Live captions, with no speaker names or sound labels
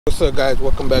What's up, guys?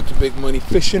 Welcome back to Big Money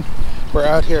Fishing. We're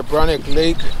out here at Braunig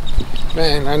Lake.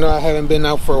 Man, I know I haven't been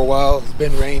out for a while. It's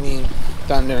been raining,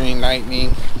 thundering,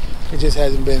 lightning. It just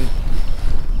hasn't been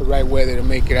the right weather to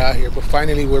make it out here. But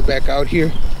finally, we're back out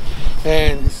here,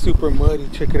 and it's super muddy.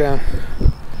 Check it out.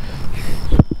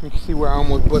 You can see where I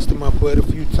almost busted my butt a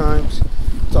few times.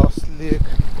 It's all slick.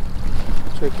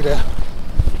 Check it out.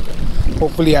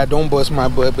 Hopefully, I don't bust my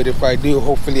butt, but if I do,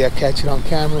 hopefully I catch it on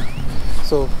camera.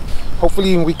 So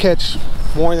hopefully we catch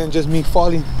more than just me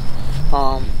falling.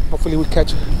 Hopefully we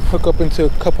hook up into a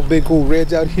couple big old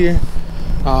reds out here.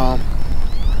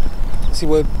 See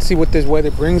what this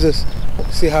weather brings us.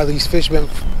 See how these fish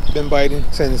been biting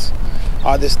since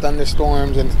all this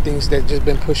thunderstorms and things that just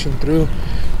been pushing through.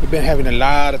 We've been having a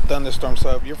lot of thunderstorms.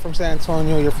 So if you're from San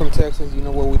Antonio, you're from Texas, you know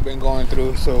what we've been going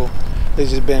through. So it's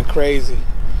just been crazy.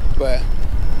 But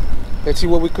let's see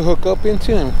what we could hook up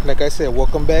into. And like I said,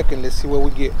 welcome back, and let's see what we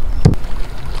get.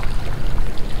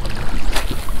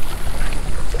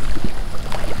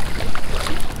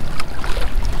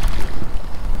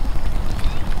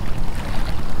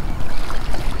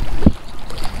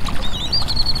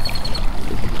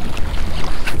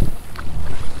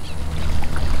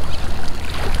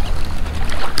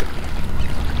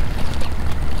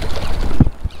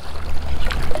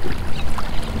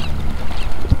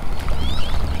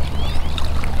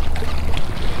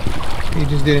 He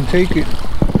just didn't take it.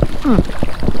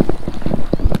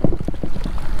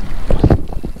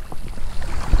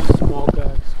 Small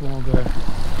guy.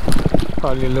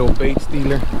 Probably a little bait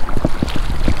stealer.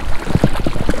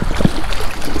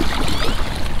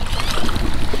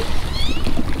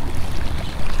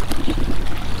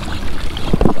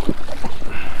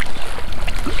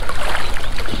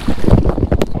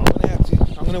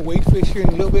 I'm gonna wade fish here in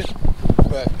a little bit,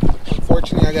 but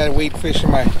unfortunately I gotta wade fish in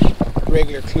my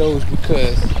regular clothes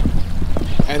because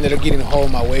I ended up getting a hole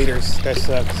in my waders. That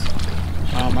sucks.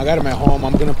 I got them at home.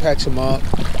 I'm gonna patch them up.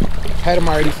 Had them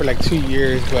already for like 2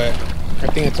 years, but I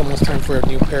think it's almost time for a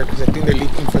new pair because I think they're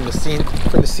leaking from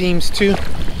the seams too.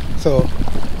 So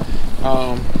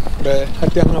but I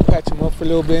think I'm gonna patch them up for a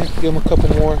little bit, give them a couple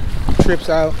more trips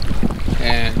out,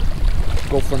 and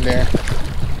go from there.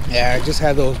 Yeah, I just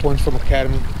had those ones from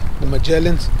Academy, the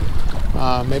Magellans.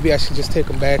 Maybe I should just take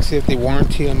them back, see if they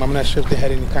warranty them. I'm not sure if they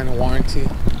had any kind of warranty.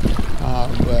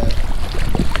 But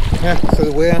yeah, so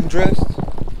the way I'm dressed,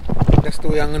 that's the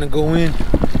way I'm gonna go in.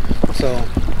 So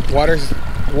water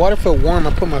felt warm.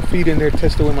 I put my feet in there,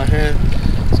 tested with my hand,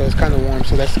 so it's kind of warm,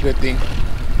 so that's a good thing.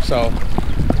 So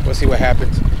we'll see what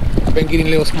happens. I've been getting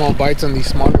little small bites on these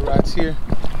smaller rods here,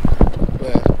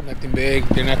 but nothing big.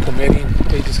 They're not committing.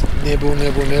 They just nibble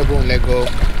and let go.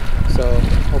 So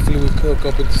hopefully we could hook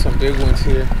up into some big ones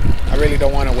here. I really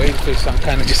don't want to wade fish, so I'm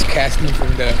kind of just casting from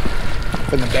the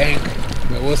bank.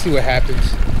 But we'll see what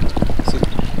happens. See.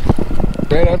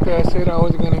 Right after I said I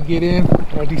wasn't gonna get in,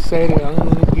 I decided I'm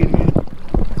gonna get in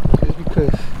just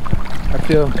because I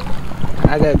feel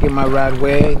I gotta get my rod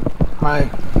wet, my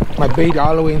bait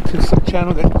all the way into some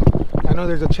channel. I know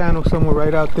there's a channel somewhere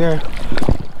right out there,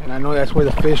 and I know that's where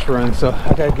the fish run. So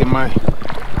I gotta get my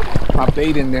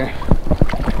bait in there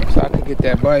so I could get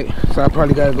that bite. So I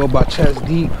probably gotta go about chest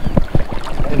deep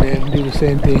and then do the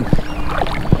same thing.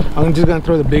 I'm just gonna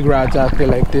throw the big rods out there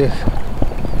like this.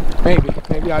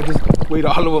 Maybe I'll just wait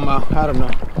all of them out. I don't know.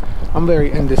 I'm very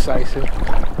indecisive.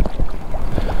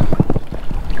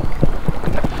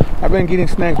 I've been getting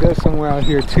snagged up somewhere out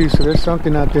here too, so there's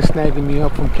something out there snagging me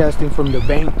up from casting from the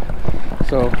bank.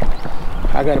 So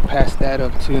I gotta pass that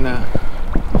up too now.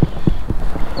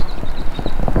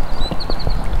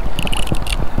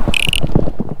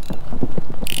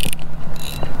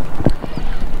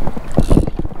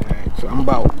 Alright, so I'm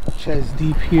about chest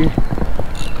deep here.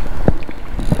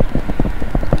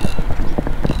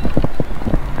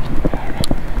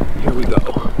 Here we go.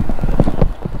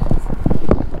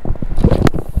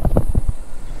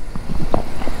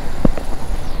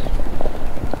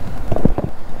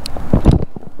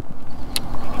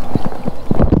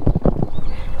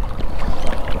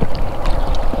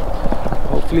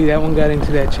 Hopefully that one got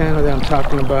into that channel that I'm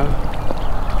talking about.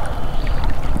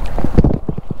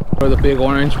 Or the big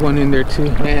orange one in there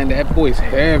too. Man, that boy's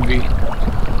heavy.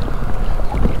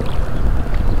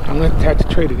 I'm gonna have to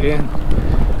trade it in.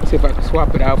 See if I can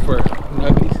swap it out for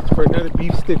another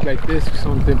beef stick like this or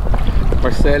something,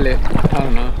 or sell it. I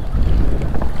don't know.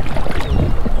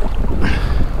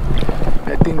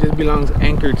 That thing just belongs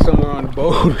anchored somewhere on the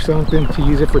boat or something to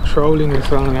use it for trolling or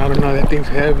something. I don't know. That thing's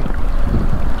heavy.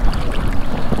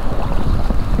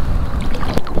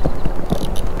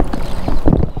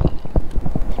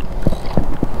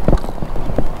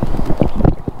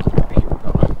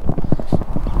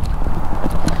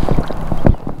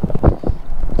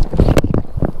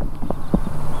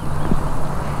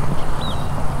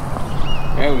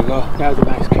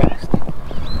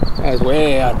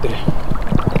 out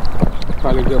there.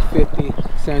 Probably go 50,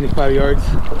 75 yards.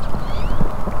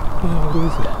 Oh, what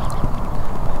is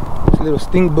it? It's a little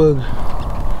stink bug.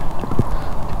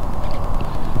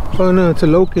 Oh no, it's a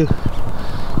locust.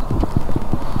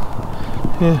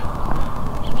 Yeah.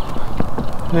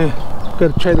 Yeah.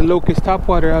 Gotta try the locust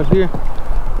topwater out here.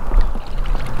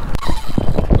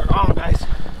 We're on, guys.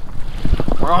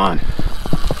 We're on.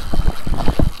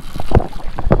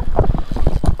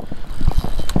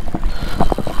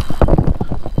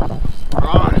 We're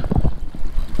on.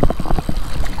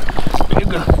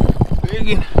 Big one. Big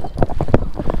one.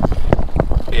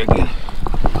 Big one.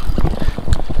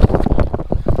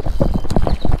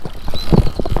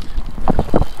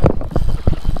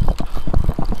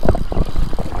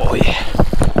 Oh yeah.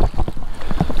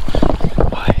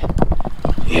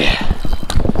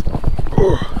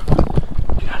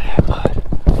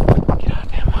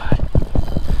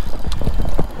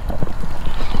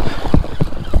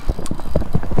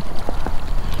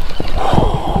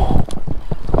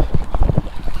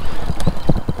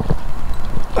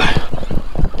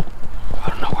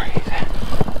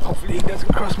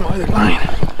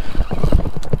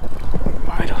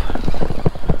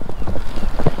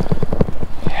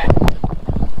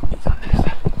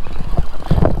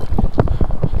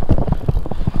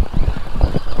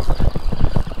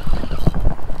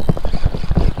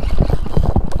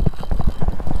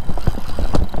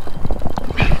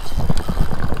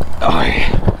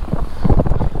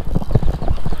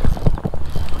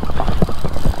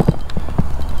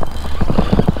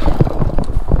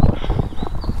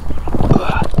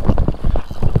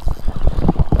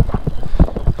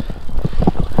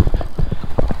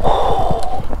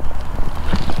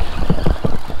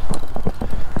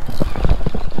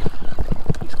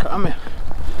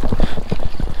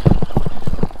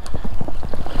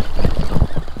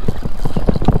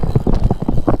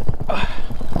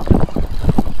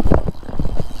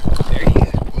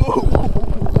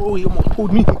 Oh, he almost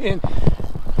pulled me in.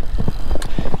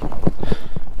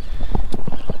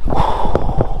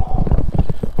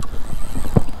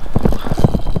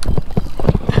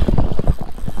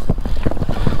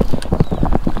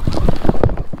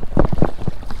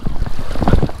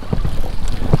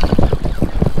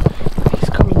 He's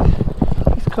coming.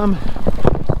 He's coming.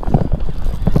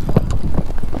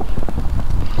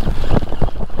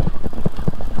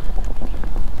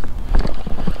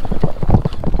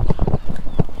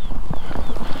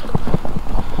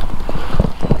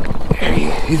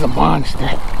 He's a monster.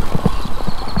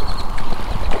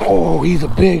 Oh, he's a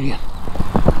big one.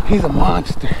 He's a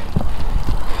monster.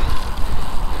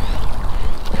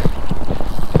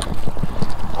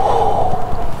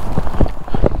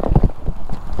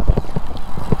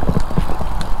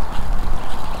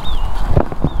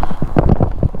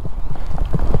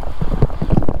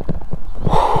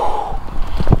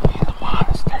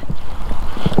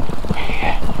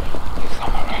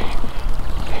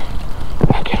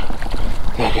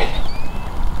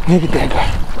 Look at that guy.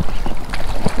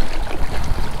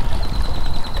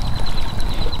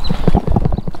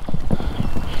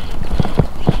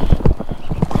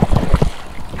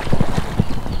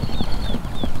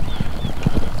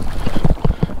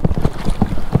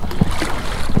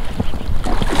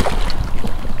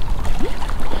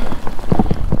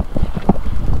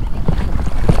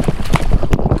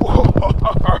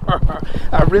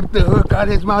 I ripped the hook out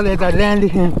of his mouth as I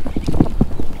landed him.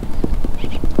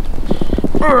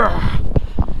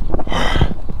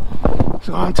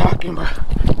 So I'm talking about.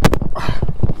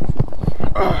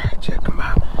 Check him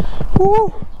out.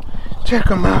 Woo! Check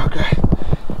him out, guys.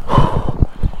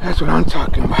 That's what I'm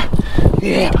talking about.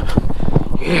 Yeah.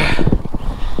 Yeah.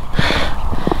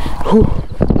 Woo.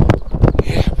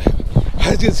 Yeah, baby. I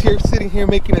was just here sitting here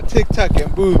making a TikTok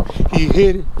and boom, he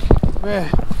hit it. Man,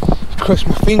 crushed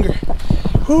my finger.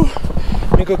 Woo.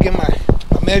 Let me go get my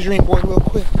measuring board real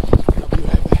quick.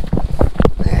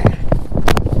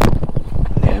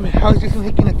 I was just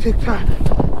making a TikTok,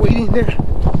 waiting there,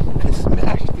 and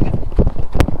smashed it.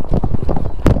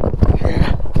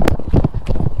 Yeah.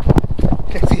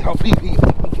 Can't see how big he is.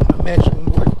 Let me get my measuring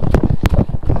board.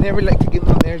 I never like to get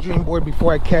my measuring board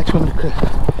before I catch them because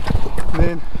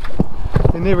then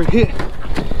they never hit.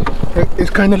 It's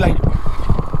kind of like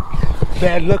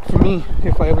bad luck for me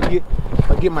if I ever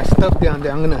get my stuff down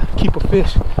there. I'm gonna keep a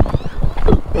fish.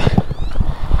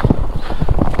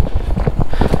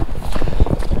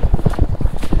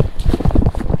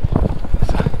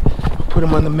 Put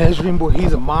him on the measuring board.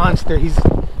 He's a monster. He's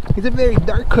a very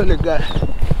dark colored guy.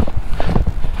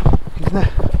 He's not.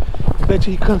 I bet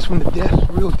you he comes from the depths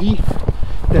real deep.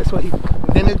 That's why he.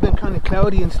 Then it's been kind of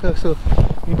cloudy and stuff, so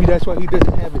maybe that's why he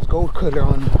doesn't have his gold color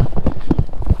on him.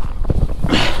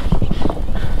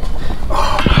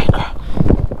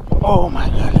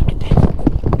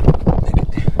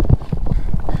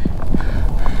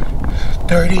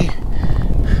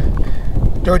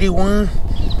 31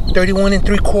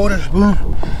 3/4, boom.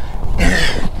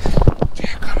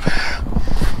 Check them out.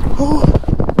 Ooh.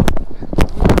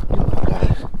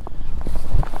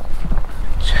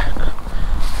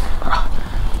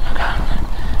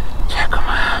 Check them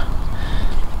out.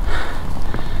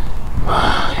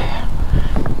 Oh, yeah.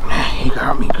 Man, he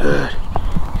got me good.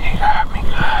 He got me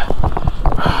good.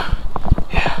 Oh,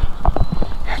 yeah.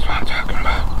 That's what I'm talking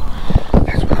about.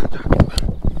 That's what I'm talking about.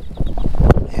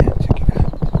 Yeah, check it out.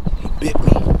 He bit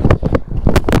me.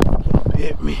 He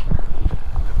bit me.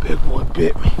 The big boy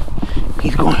bit me.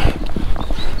 He's going.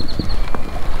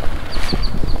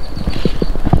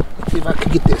 Let's see if I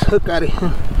can get this hook out of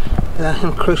him without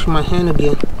him crushing my hand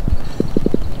again.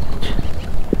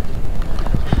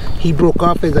 He broke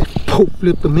off as I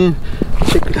flipped him in.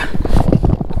 Check it out.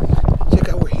 Check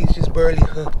out where he's just barely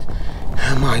hooked.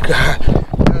 Oh my God.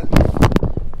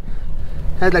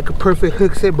 Had like a perfect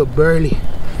hook set, but barely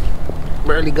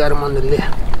got him on the lip.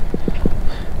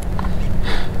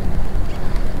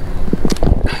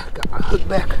 Got my hook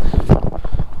back.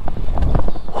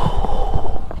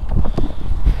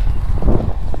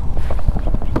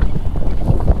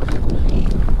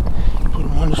 Put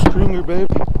him on the stringer, baby.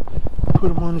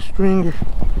 Put him on the stringer.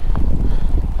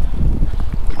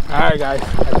 Alright guys,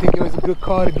 I think it was a good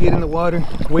call to get in the water,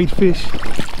 wade fish,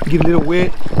 get a little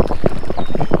wet.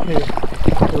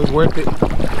 It was worth it.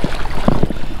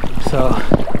 So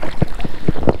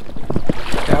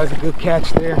that was a good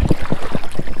catch there.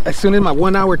 As soon as my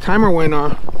 1 hour timer went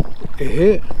on, it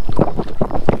hit.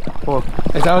 Well,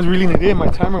 as I was reeling it in, my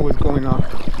timer was going off.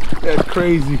 That's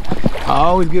crazy. I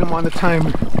always get them on the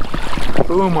timer.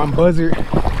 Boom, on buzzer.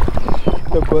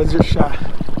 The buzzer shot.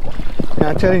 And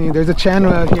I'm telling you, there's a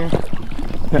channel out here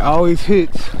that always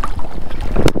hits.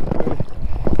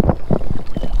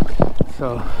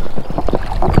 So,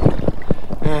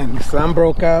 man, the sun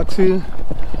broke out too.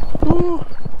 Woo.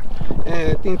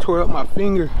 And that thing tore up my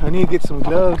finger. I need to get some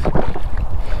gloves. We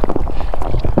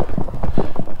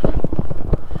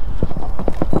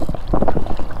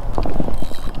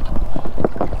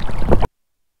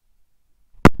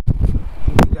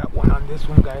got one on this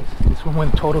one, guys. This one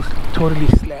went totally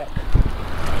slack.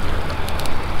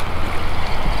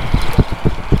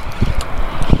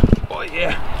 Oh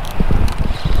yeah.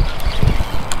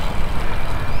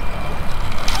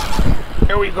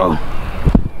 There we go.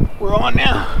 We're on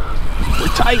now. We're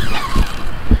tight.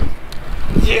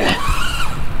 Yeah.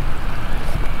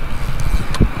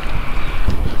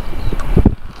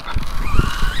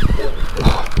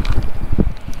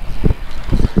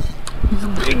 He's a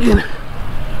big one.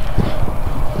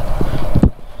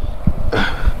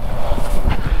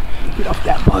 Get off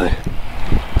that mud.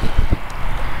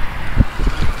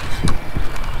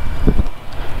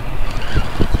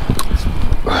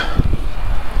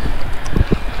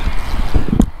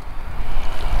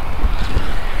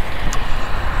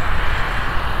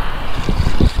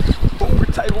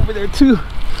 Over there too.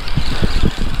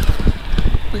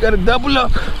 We gotta double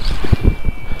up.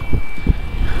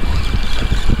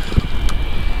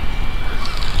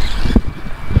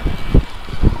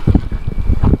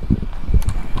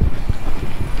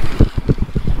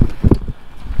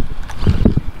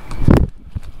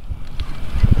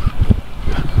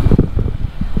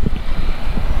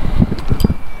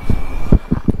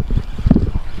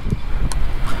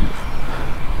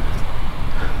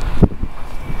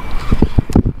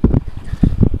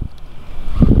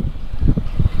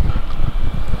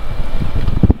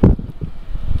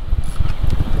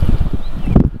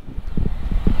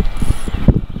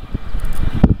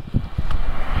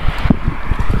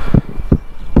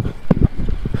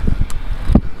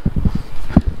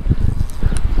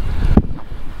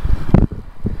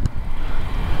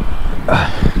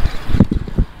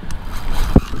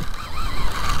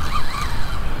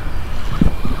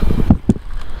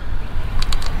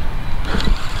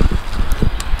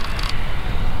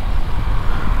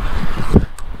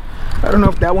 I don't know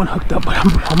if that one hooked up, but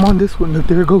I'm on this one. Look,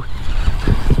 there it goes.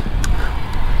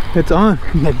 It's on.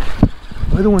 And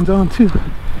the other one's on too.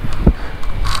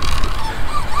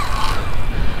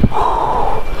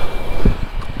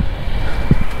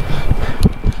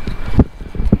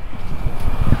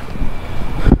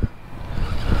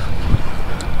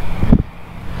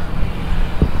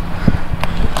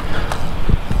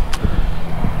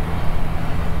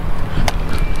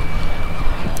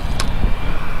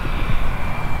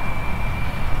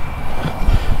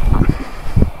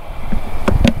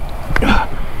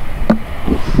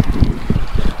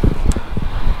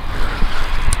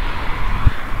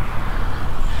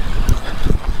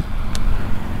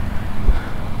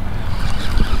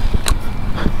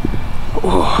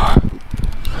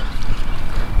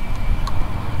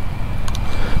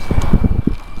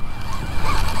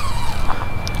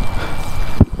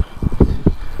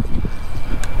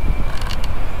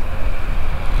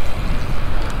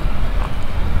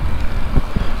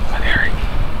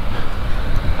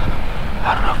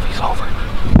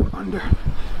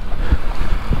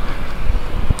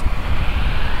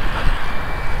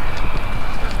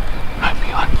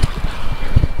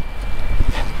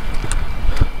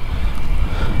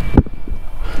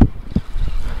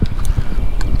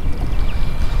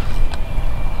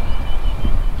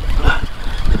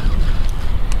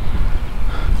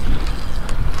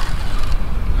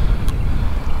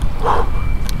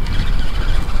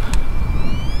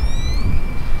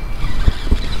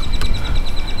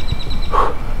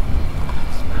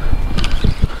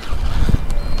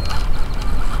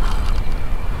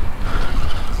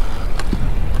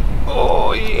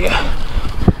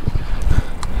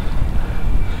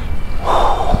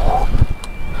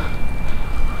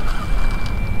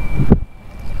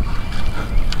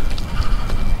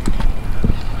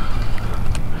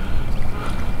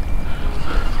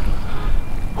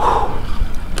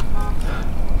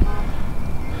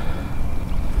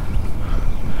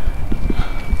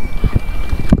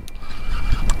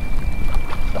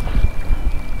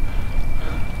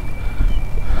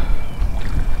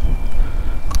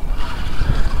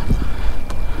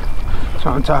 That's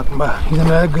what I'm talking about. He's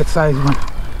another good sized one.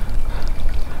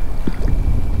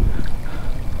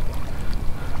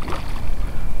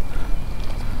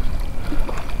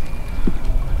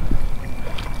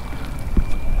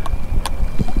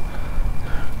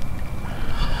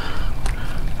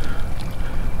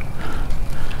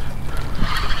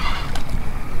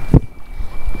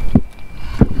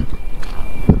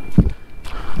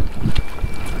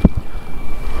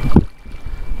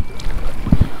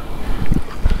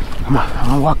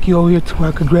 I'll walk you over here to where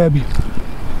I could grab you.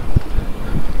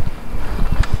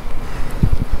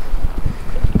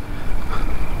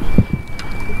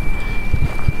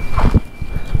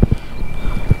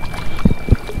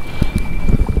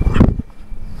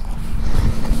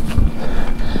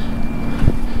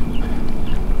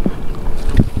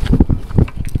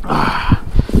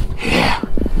 Yeah.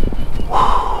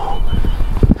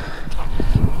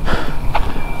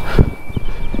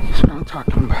 That's what I'm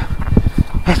talking about.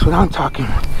 That's what I'm talking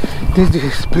about. This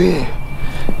is big.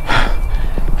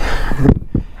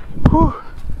 Whew.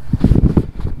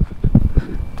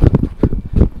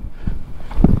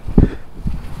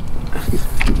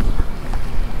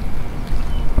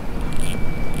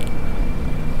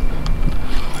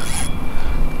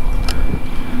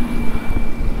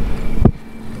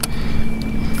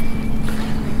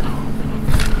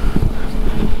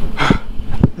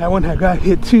 That one had got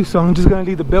hit too, so I'm just gonna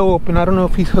leave the bell open. I don't know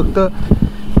if he's hooked up.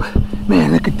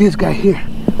 Man, look at this guy here.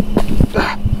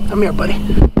 Come here, buddy.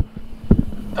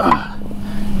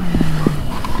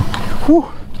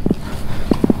 Whew.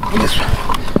 This one.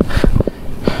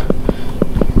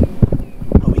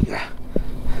 What we got?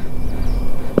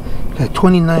 Got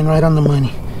 29 right on the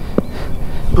money.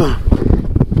 Boom.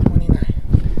 29.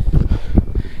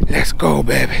 Let's go,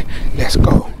 baby. Let's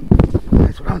go.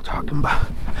 That's what I'm talking about.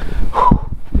 Whew.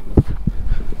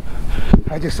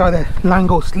 I just saw that line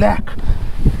go slack.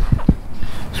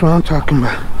 That's what I'm talking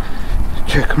about.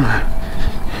 Check them out.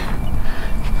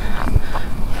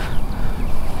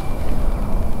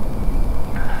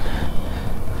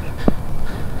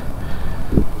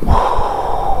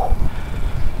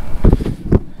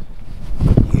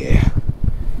 Yeah.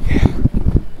 Yeah.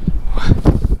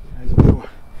 That's a good one.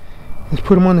 Let's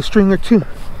put him on the stringer too.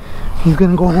 He's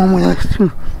gonna go home with us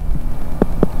too.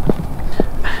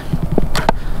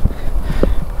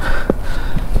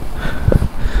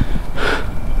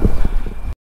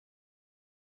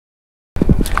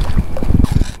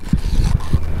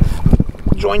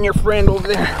 Join your friend over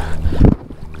there.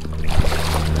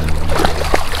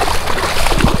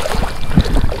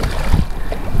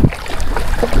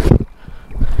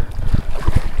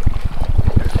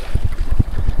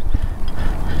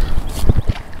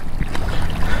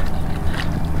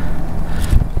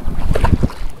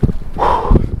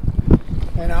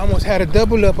 And I almost had a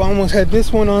double up. I almost had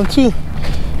this one on too.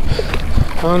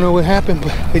 I don't know what happened,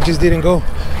 but it just didn't go.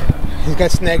 It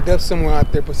got snagged up somewhere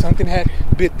out there, but something had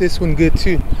bit this one good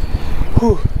too.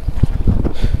 Whew.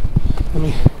 Let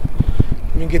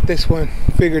me get this one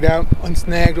figured out,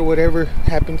 unsnagged or whatever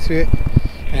happened to it,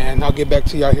 and I'll get back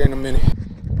to y'all here in a minute.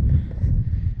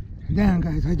 Damn,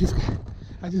 guys, I just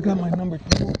got my number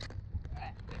 3.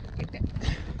 Get that.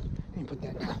 Let me put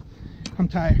that down. I'm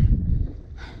tired.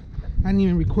 I didn't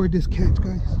even record this catch,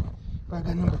 guys, but I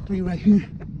got number 3 right here.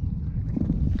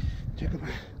 Check it out.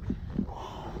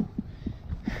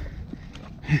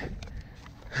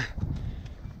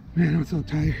 Man, I'm so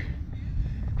tired.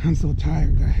 I'm so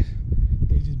tired, guys.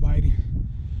 They're just biting.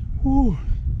 Woo.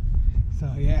 So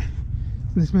yeah,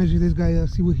 let's measure this guy up,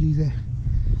 see what he's at.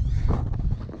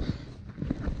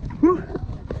 Woo.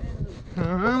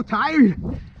 I'm tired.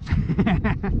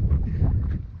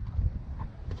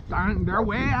 They're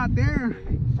way out there.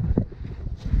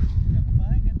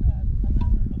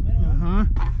 Uh-huh.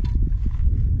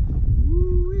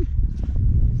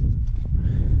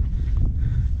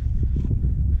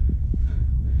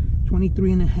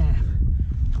 23 and a half.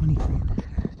 23 and a half.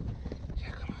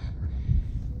 Check them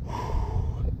out.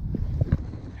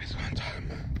 That's what I'm talking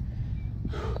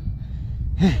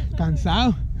about.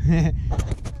 Cansado.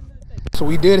 So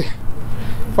we did it.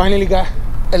 Finally got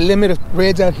a limit of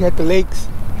reds out here at the lakes.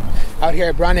 Out here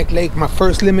at Braunig Lake. My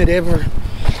first limit ever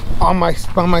on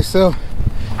by myself.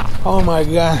 Oh my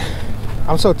god.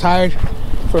 I'm so tired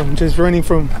from just running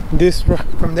from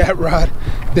that rod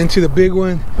then to the big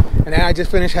one. And then I just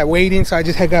finished waiting, so I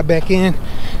just had got back in.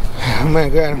 Oh my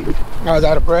god, I was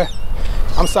out of breath.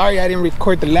 I'm sorry I didn't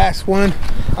record the last one.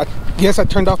 I guess I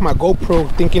turned off my GoPro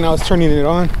thinking I was turning it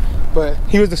on, but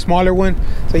he was the smaller one,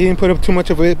 so he didn't put up too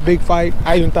much of a big fight.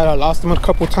 I even thought I lost him a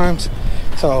couple times.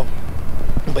 So,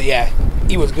 but yeah,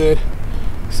 he was good.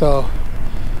 So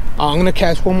I'm gonna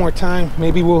catch one more time.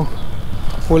 Maybe we'll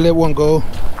we'll let one go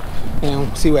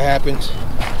and see what happens.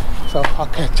 So I'll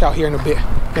catch y'all here in a bit.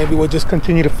 Maybe we'll just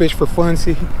continue to fish for fun,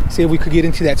 see if we could get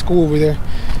into that school over there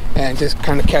and just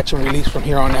kind of catch and release from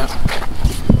here on out.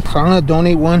 So I'm gonna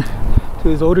donate one to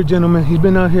this older gentleman. He's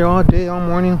been out here all day, all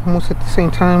morning, almost at the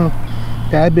same time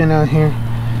that I've been out here.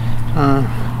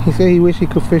 He said he wished he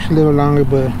could fish a little longer,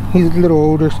 but he's a little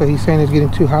older, so he's saying it's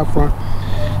getting too hot for him.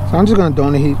 So I'm just gonna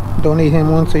donate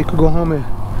him one so he could go home and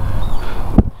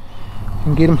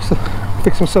get himself,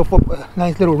 fix himself up a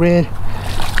nice little red.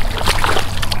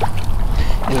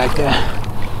 And like that.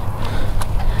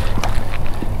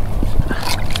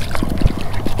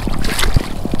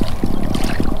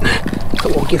 So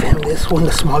we'll give him this one,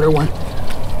 the smaller one.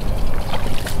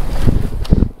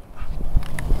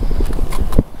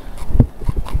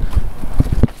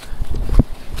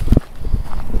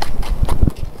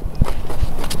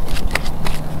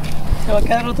 Se va a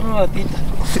quedar otro ratito.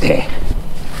 Sí.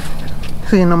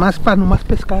 Sí, nomás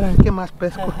pescar, a ver qué más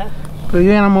pesco. Ajá. Pero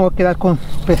yo ya no me voy a quedar con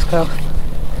pescado.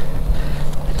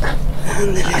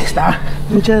 Ahí está.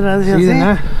 Muchas gracias. Sí, de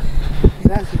nada.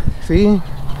 Gracias. Sí.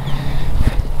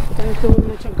 También estuvo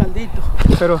mucho caldito.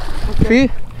 Pero, Okay.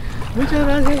 sí. Muchas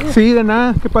gracias. Sí, de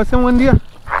nada. Que pasen un buen día.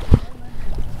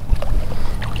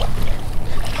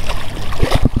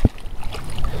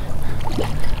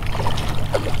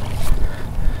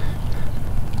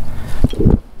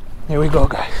 Here we go,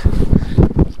 guys.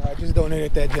 So I just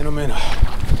donated that gentleman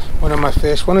one of my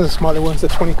fish, one of the smaller ones, the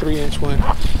 23-inch one.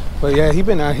 But yeah, he's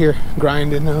been out here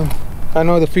grinding. I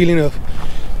know the feeling of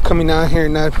coming out here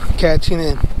and not catching,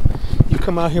 and you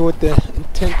come out here with the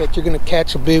intent that you're gonna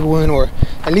catch a big one or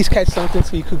at least catch something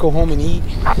so you could go home and eat.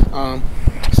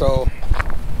 So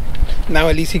now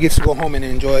at least he gets to go home and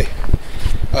enjoy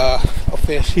a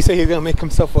fish. He said he's gonna make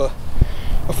himself a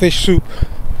fish soup.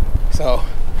 So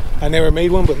I never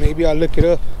made one, but maybe I'll look it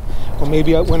up, or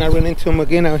maybe when I run into him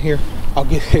again out here, I'll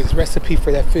get his recipe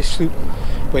for that fish soup.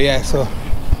 But yeah, so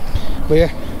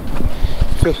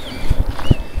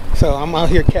I'm out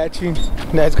here catching.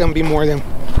 That's gonna be more than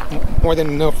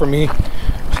enough for me.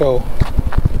 So,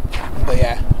 but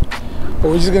yeah, but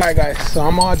we're just gonna, alright guys, so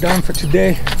I'm all done for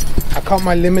today. I caught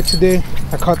my limit today.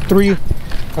 I caught 3, I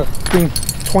think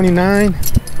 29,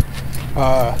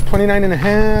 29 and a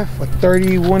half, a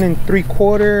 31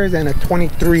 3/4, and a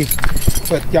 23.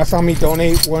 But y'all saw me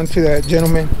donate one to that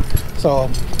gentleman, so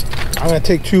I'm gonna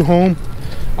take 2 home.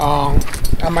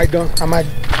 I might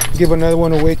give another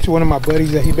one away to one of my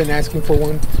buddies that he's been asking for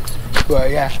one. But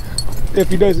yeah, if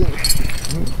he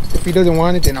doesn't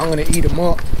want it, then I'm gonna eat him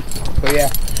up. But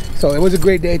yeah, so it was a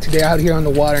great day today out here on the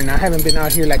water, and I haven't been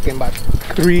out here like in about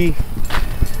 3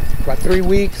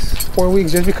 weeks, 4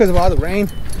 weeks, just because of all the rain.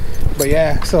 But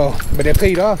yeah, but it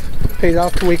paid off. It paid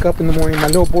off to wake up in the morning. My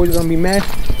little boys are gonna be mad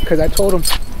because I told him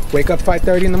wake up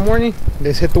 5:30 in the morning,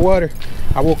 let's hit the water.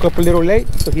 I woke up a little late,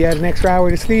 so he had an extra hour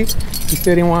to sleep. He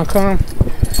still didn't want to come,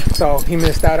 so he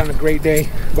missed out on a great day.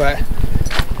 But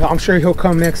I'm sure he'll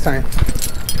come next time.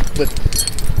 But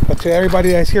to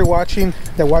everybody that's here watching,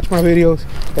 that watch my videos,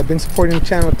 that been supporting the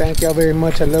channel, thank y'all very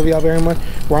much. I love y'all very much.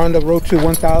 We're on the road to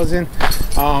 1,000.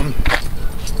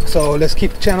 So let's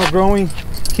keep the channel growing.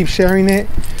 Keep sharing it,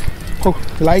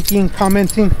 liking,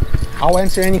 commenting. I'll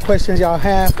answer any questions y'all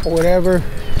have or whatever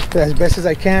as best as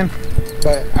I can.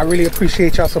 But I really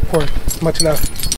appreciate y'all support. Much love.